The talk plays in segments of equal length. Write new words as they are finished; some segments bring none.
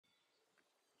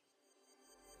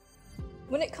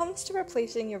When it comes to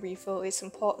replacing your refill, it's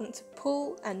important to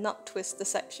pull and not twist the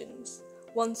sections.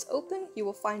 Once open, you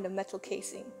will find a metal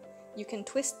casing. You can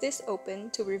twist this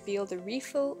open to reveal the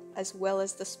refill as well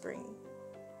as the spring.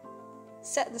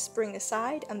 Set the spring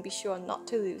aside and be sure not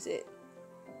to lose it.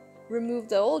 Remove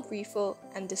the old refill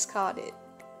and discard it.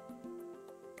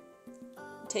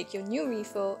 Take your new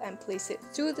refill and place it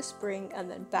through the spring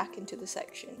and then back into the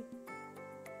section.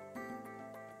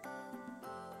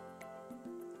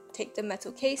 Take the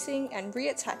metal casing and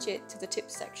reattach it to the tip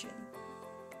section.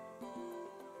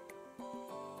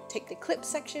 Take the clip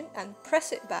section and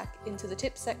press it back into the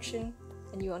tip section,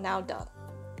 and you are now done.